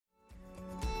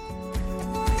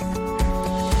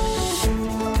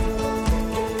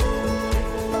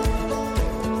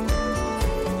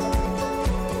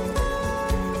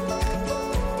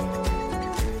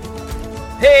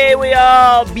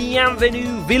Hola,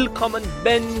 bienvenue, willkommen,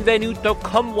 benvenuto,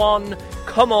 come one,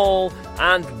 come all,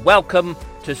 and welcome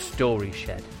to Story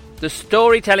Shed, the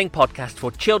storytelling podcast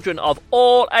for children of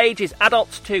all ages,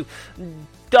 adults too,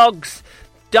 dogs,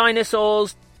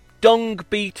 dinosaurs, dung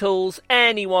beetles,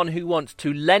 anyone who wants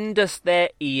to lend us their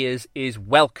ears is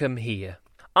welcome here.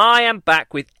 I am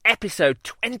back with episode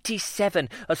 27,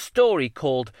 a story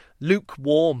called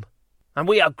Lukewarm. And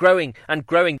we are growing and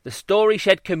growing. The Story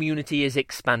Shed community is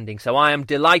expanding, so I am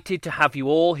delighted to have you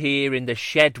all here in the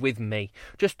shed with me.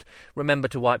 Just remember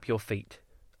to wipe your feet.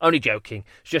 Only joking,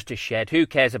 it's just a shed. Who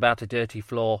cares about a dirty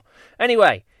floor?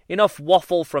 Anyway, enough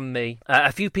waffle from me.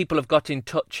 A few people have got in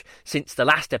touch since the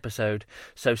last episode,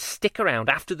 so stick around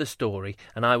after the story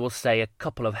and I will say a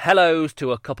couple of hellos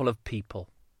to a couple of people.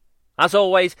 As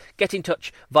always, get in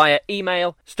touch via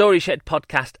email,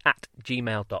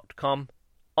 storyshedpodcast@gmail.com,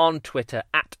 on Twitter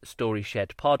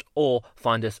 @StoryShedPod, or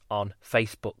find us on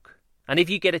Facebook. And if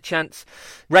you get a chance,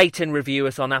 rate and review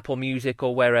us on Apple Music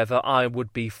or wherever. I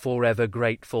would be forever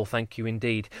grateful, thank you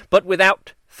indeed. But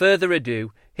without further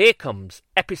ado, here comes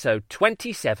episode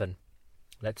 27.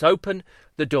 Let's open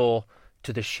the door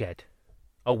to the shed.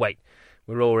 Oh wait,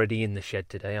 we're already in the shed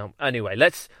today. Anyway,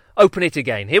 let's open it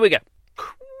again. Here we go.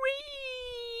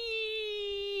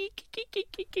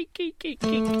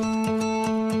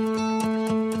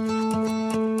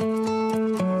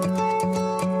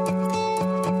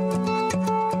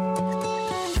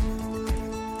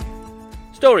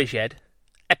 Story Shed,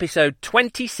 episode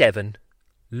 27,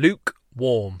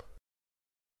 Lukewarm.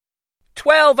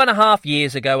 12.5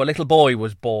 years ago, a little boy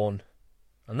was born,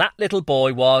 and that little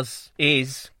boy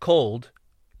is called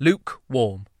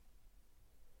Lukewarm.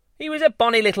 He was a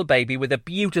bonny little baby with a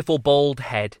beautiful bald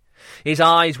head. His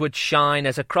eyes would shine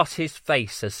as across his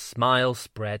face a smile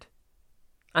spread.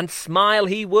 And smile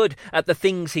he would at the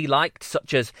things he liked,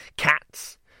 such as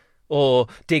cats, or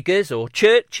diggers, or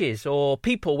churches, or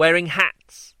people wearing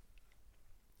hats.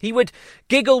 He would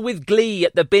giggle with glee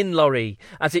at the bin lorry.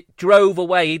 As it drove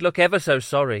away, he'd look ever so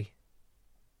sorry.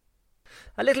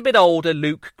 A little bit older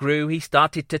Luke grew. He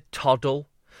started to toddle,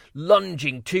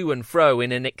 lunging to and fro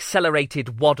in an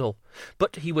accelerated waddle.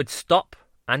 But he would stop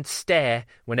and stare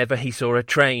whenever he saw a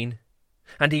train.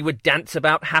 And he would dance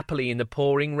about happily in the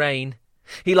pouring rain.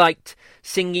 He liked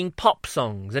singing pop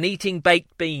songs and eating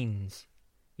baked beans.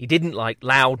 He didn't like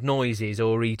loud noises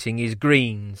or eating his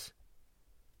greens.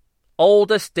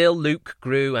 Older still, Luke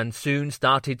grew and soon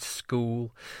started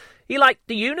school. He liked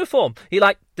the uniform, he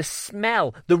liked the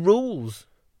smell, the rules.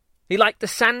 He liked the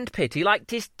sandpit, he liked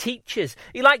his teachers,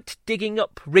 he liked digging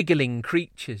up wriggling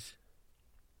creatures.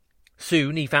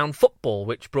 Soon he found football,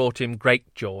 which brought him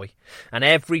great joy, and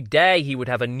every day he would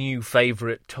have a new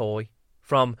favourite toy.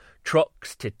 From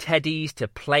trucks to teddies to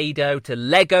Play-Doh to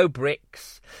Lego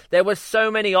bricks, there were so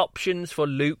many options for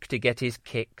Luke to get his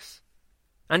kicks.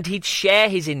 And he'd share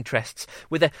his interests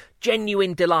with a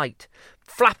genuine delight.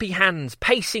 Flappy hands,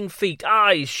 pacing feet,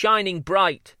 eyes shining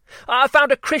bright. I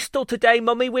found a crystal today,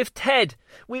 Mummy, with Ted.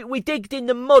 We digged in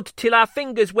the mud till our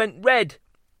fingers went red.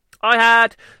 I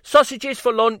had sausages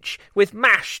for lunch with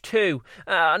mash too.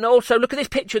 And also, look at this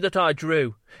picture that I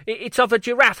drew. It's of a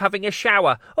giraffe having a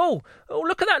shower. Oh,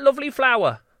 look at that lovely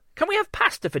flower. Can we have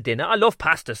pasta for dinner? I love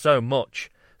pasta so much.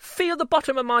 Feel the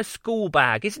bottom of my school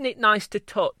bag. Isn't it nice to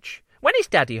touch? When is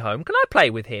Daddy home? Can I play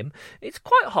with him? It's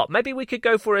quite hot. Maybe we could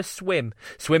go for a swim.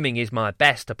 Swimming is my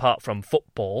best apart from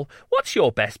football. What's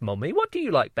your best, Mummy? What do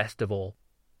you like best of all?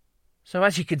 So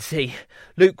as you can see,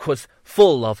 Luke was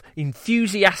full of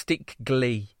enthusiastic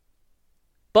glee.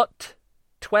 But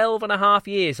 12.5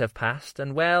 years have passed,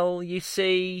 and well, you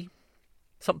see,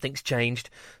 something's changed,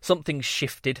 something's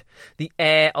shifted. The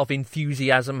air of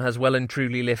enthusiasm has well and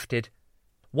truly lifted.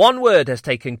 One word has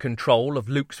taken control of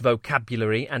Luke's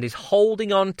vocabulary and is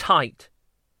holding on tight.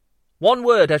 One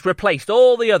word has replaced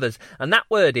all the others, and that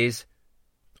word is,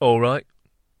 all right.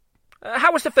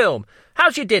 How was the film?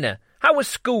 How's your dinner? How was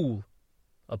school?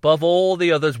 Above all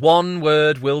the others, one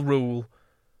word will rule.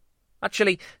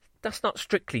 Actually, that's not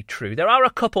strictly true. There are a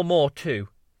couple more too.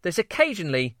 There's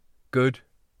occasionally good,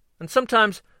 and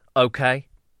sometimes okay.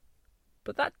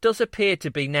 But that does appear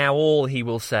to be now all he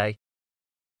will say.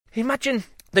 Imagine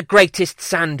the greatest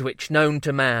sandwich known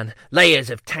to man, layers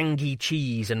of tangy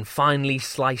cheese and finely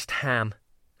sliced ham,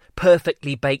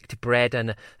 perfectly baked bread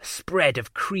and a spread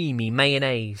of creamy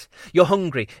mayonnaise. You're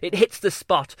hungry, it hits the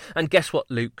spot, and guess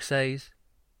what Luke says?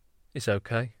 It's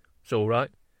okay, it's all right.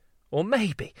 Or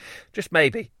maybe, just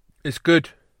maybe, it's good.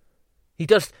 He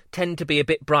does tend to be a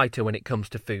bit brighter when it comes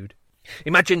to food.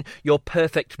 Imagine your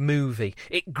perfect movie.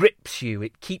 It grips you,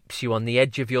 it keeps you on the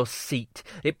edge of your seat.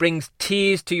 It brings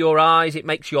tears to your eyes, it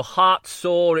makes your heart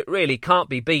soar, it really can't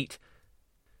be beat.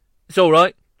 It's all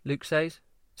right, Luke says.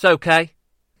 It's okay.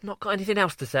 Not got anything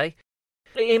else to say.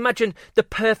 Imagine the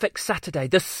perfect Saturday,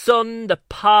 the sun, the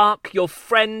park, your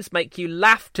friends make you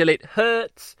laugh till it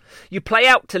hurts. You play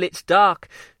out till it's dark,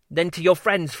 then to your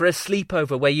friends for a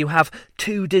sleepover where you have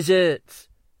 2 desserts.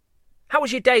 How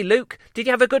was your day, Luke? Did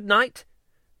you have a good night?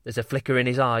 There's a flicker in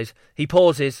his eyes. He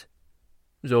pauses.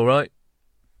 It was all right.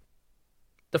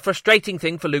 The frustrating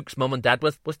thing for Luke's mum and dad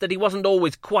was that he wasn't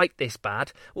always quite this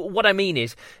bad. What I mean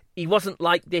is, he wasn't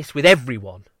like this with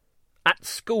everyone. At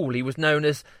school he was known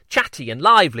as chatty and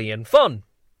lively and fun.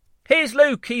 Here's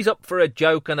Luke, he's up for a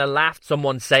joke and a laugh,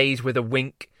 someone says with a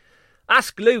wink.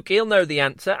 Ask Luke, he'll know the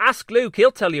answer. Ask Luke,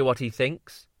 he'll tell you what he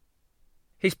thinks.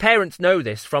 His parents know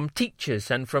this from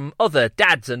teachers and from other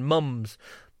dads and mums,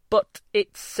 but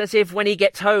it's as if when he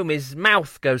gets home his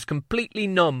mouth goes completely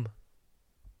numb.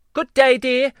 Good day,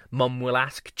 dear, Mum will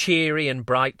ask, cheery and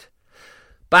bright.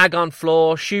 Bag on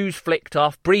floor, shoes flicked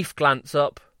off, brief glance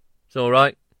up. It's all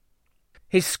right.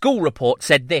 His school report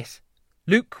said this: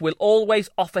 Luke will always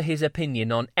offer his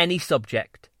opinion on any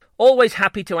subject, always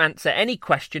happy to answer any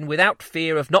question without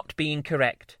fear of not being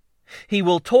correct. He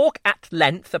will talk at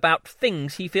length about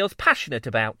things he feels passionate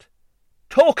about.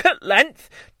 Talk at length?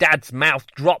 Dad's mouth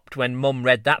dropped when Mum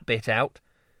read that bit out.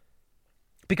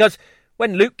 Because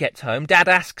when Luke gets home, Dad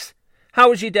asks, How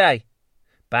was your day?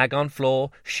 Bag on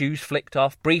floor, shoes flicked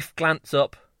off, brief glance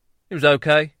up. It was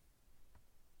okay.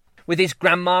 With his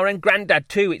grandma and granddad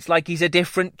too, it's like he's a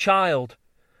different child.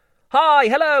 Hi,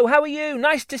 hello, how are you?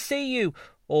 Nice to see you.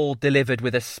 All delivered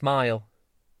with a smile.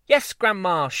 Yes,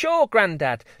 Grandma, sure,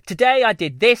 Grandad. Today I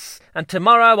did this, and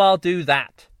tomorrow I'll do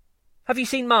that. Have you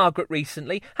seen Margaret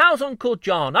recently? How's Uncle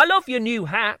John? I love your new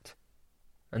hat.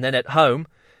 And then at home,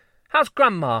 how's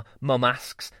Grandma? Mum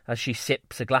asks as she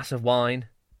sips a glass of wine.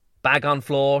 Bag on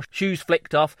floor, shoes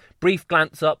flicked off, brief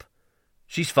glance up.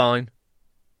 She's fine.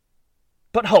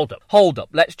 But hold up,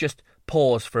 let's just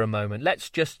pause for a moment. Let's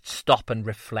just stop and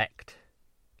reflect.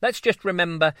 Let's just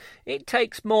remember it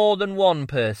takes more than one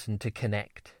person to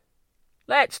connect.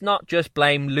 Let's not just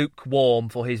blame Lukewarm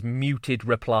for his muted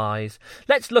replies.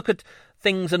 Let's look at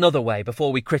things another way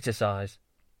before we criticise.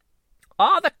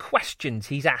 Are the questions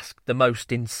he's asked the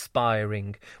most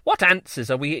inspiring? What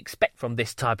answers are we expect from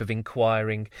this type of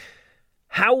inquiring?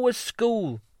 How was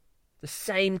school? The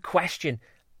same question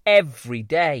every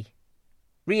day.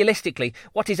 Realistically,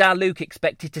 what is our Luke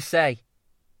expected to say?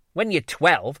 When you're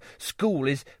 12, school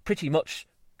is pretty much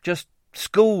just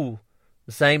school.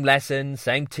 The same lessons,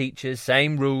 same teachers,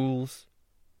 same rules.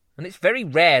 And it's very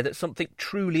rare that something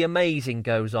truly amazing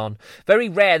goes on. Very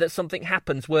rare that something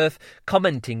happens worth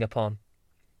commenting upon.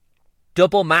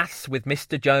 Double maths with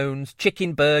Mr. Jones,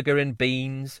 chicken burger and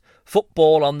beans,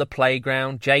 football on the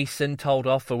playground, Jason told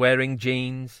off for wearing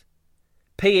jeans.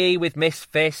 PE with Miss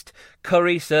Fist,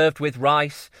 curry served with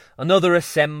rice, another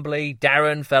assembly,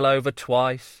 Darren fell over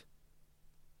twice.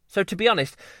 So to be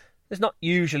honest, there's not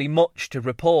usually much to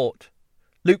report.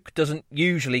 Luke doesn't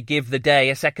usually give the day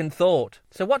a second thought.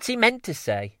 So what's he meant to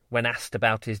say when asked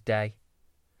about his day?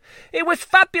 It was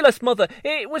fabulous, Mother.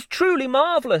 It was truly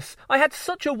marvellous. I had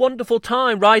such a wonderful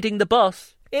time riding the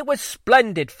bus. It was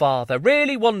splendid, Father.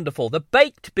 Really wonderful. The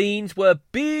baked beans were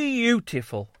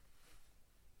beautiful.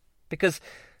 Because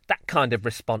that kind of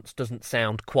response doesn't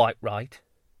sound quite right,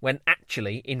 when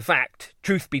actually, in fact,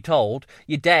 truth be told,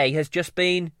 your day has just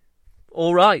been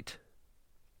all right.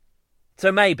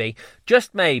 So maybe,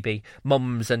 just maybe,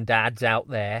 mums and dads out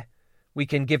there, we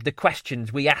can give the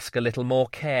questions we ask a little more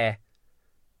care.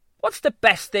 What's the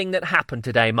best thing that happened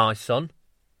today, my son?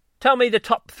 Tell me the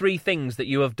top 3 things that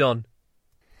you have done.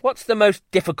 What's the most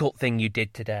difficult thing you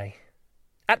did today?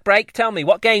 At break, tell me,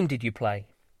 what game did you play?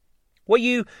 Were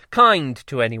you kind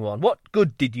to anyone? What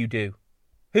good did you do?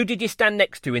 Who did you stand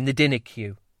next to in the dinner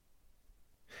queue?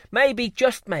 Maybe,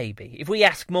 just maybe, if we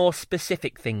ask more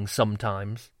specific things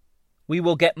sometimes, we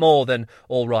will get more than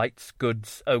all rights,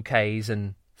 goods, okays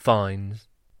and fines.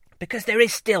 Because there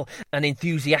is still an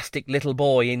enthusiastic little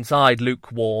boy inside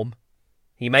Lukewarm.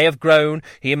 He may have grown,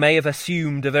 he may have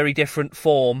assumed a very different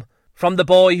form, from the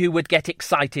boy who would get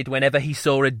excited whenever he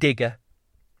saw a digger,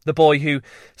 the boy who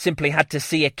simply had to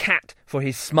see a cat for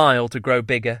his smile to grow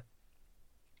bigger.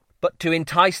 But to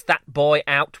entice that boy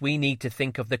out, we need to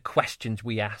think of the questions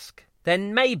we ask.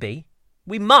 Then maybe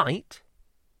we might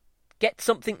get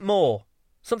something more,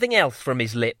 something else from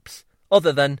his lips,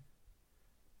 other than,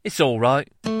 "It's all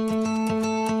right."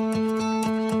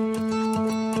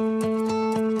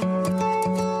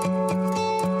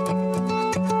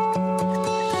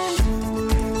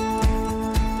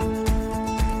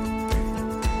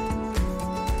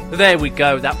 There we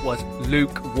go, that was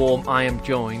Lukewarm. I am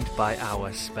joined by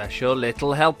our special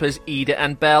little helpers, Ida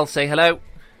and Belle. Say hello.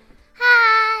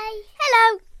 Hi.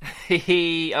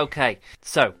 Hello. Okay,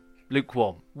 so,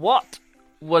 Lukewarm. What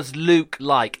was Luke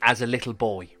like as a little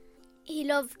boy? He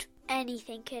loved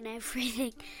anything and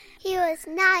everything. He was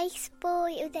a nice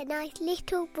boy. He was a nice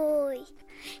little boy.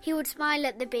 He would smile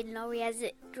at the bin lorry as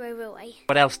it drove away.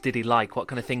 What else did he like? What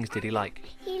kind of things did he like?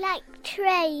 He liked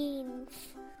trains,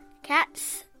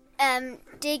 cats,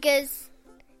 diggers,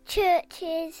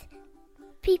 churches,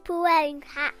 people wearing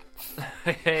hats.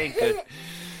 Good.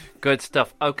 Good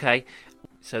stuff. Okay,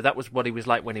 so that was what he was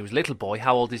like when he was a little boy.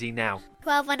 How old is he now?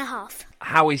 12 and a half.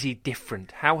 How is he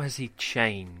different? How has he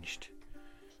changed?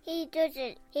 He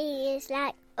doesn't. He is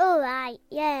like, alright,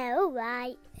 yeah,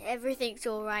 alright. Everything's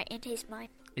alright in his mind.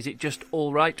 Is it just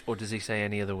all right, or does he say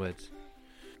any other words?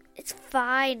 It's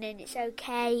fine and it's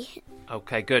okay.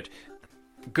 Okay, good.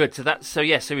 Good, so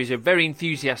he's a very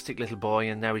enthusiastic little boy,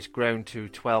 and now he's grown to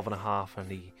 12 and a half, and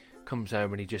he comes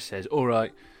home and he just says, all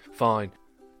right, fine.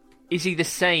 Is he the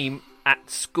same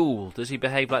at school? Does he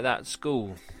behave like that at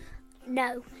school?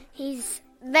 No, he's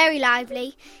very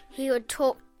lively. He would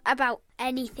talk about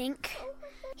anything.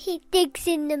 He digs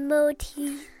in the mud.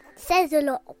 He says a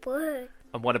lot of words.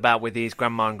 And what about with his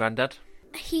grandma and granddad?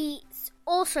 He's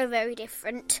also very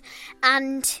different,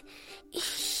 and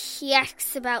he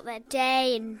asks about their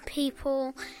day and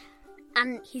people,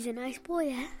 and he's a nice boy,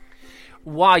 yeah.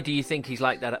 Why do you think he's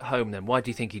like that at home then? Why do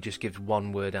you think he just gives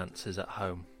one-word answers at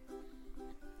home?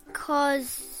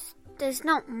 Because there's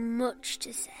not much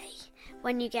to say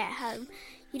when you get home.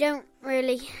 You don't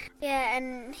really... Yeah,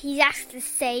 and he's asked the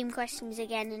same questions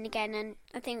again and again, and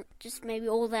I think just maybe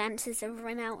all the answers have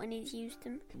run out and he's used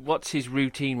them. What's his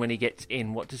routine when he gets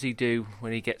in? What does he do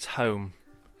when he gets home?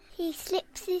 He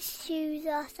slips his shoes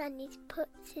off and he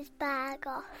puts his bag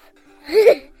off.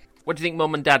 What do you think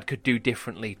Mum and Dad could do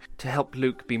differently to help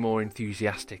Luke be more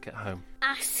enthusiastic at home?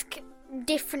 Ask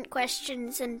different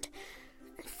questions and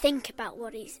think about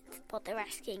what they're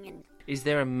asking. And is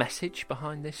there a message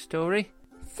behind this story?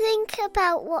 Think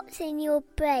about what's in your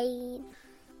brain.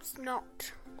 It's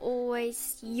not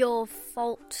always your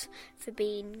fault for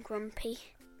being grumpy.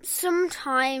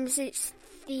 Sometimes it's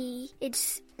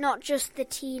not just the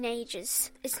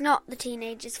teenagers. It's not the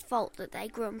teenagers' fault that they're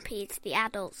grumpy. It's the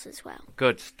adults as well.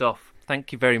 Good stuff.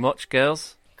 Thank you very much,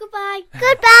 girls. Goodbye.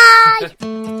 Goodbye.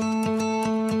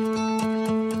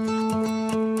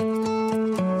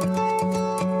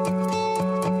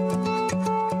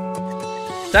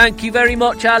 Thank you very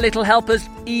much, our little helpers,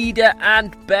 Ida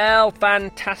and Belle.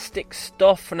 Fantastic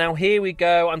stuff. Now, here we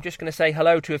go. I'm just going to say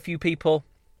hello to a few people.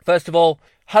 First of all,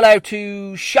 hello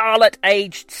to Charlotte,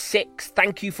 aged 6.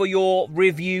 Thank you for your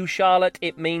review, Charlotte.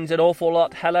 It means an awful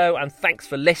lot. Hello, and thanks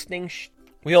for listening.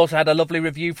 We also had a lovely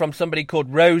review from somebody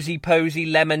called Rosie Posey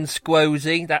Lemon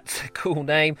Squozy. That's a cool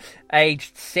name.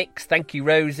 Aged 6. Thank you,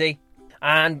 Rosie.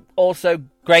 And also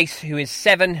Grace, who is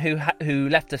 7, who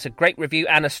left us a great review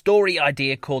and a story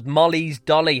idea called Molly's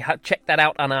Dolly. Check that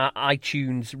out on our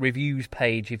iTunes reviews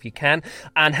page if you can.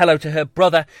 And hello to her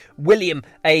brother, William,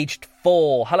 aged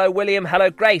 4. Hello, William. Hello,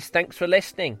 Grace. Thanks for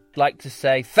listening. I'd like to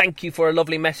say thank you for a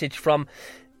lovely message from,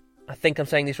 I think I'm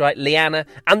saying this right, Leanna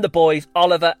and the boys,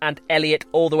 Oliver and Elliot,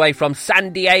 all the way from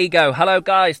San Diego. Hello,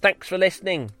 guys. Thanks for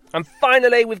listening. And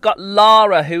finally, we've got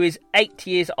Lara, who is 8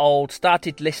 years old,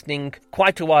 started listening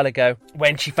quite a while ago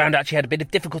when she found out she had a bit of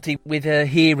difficulty with her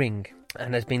hearing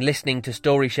and has been listening to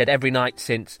Story Shed every night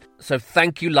since. So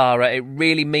thank you, Lara. It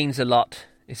really means a lot.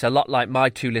 It's a lot like my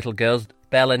two little girls,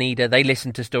 Belle and Ida. They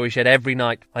listen to Story Shed every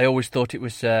night. I always thought it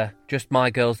was just my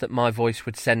girls that my voice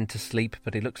would send to sleep,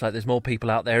 but it looks like there's more people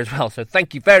out there as well. So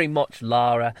thank you very much,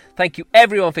 Lara. Thank you,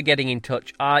 everyone, for getting in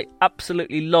touch. I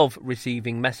absolutely love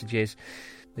receiving messages.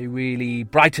 They really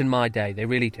brighten my day. They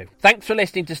really do. Thanks for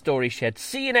listening to Story Shed.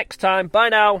 See you next time. Bye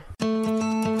now.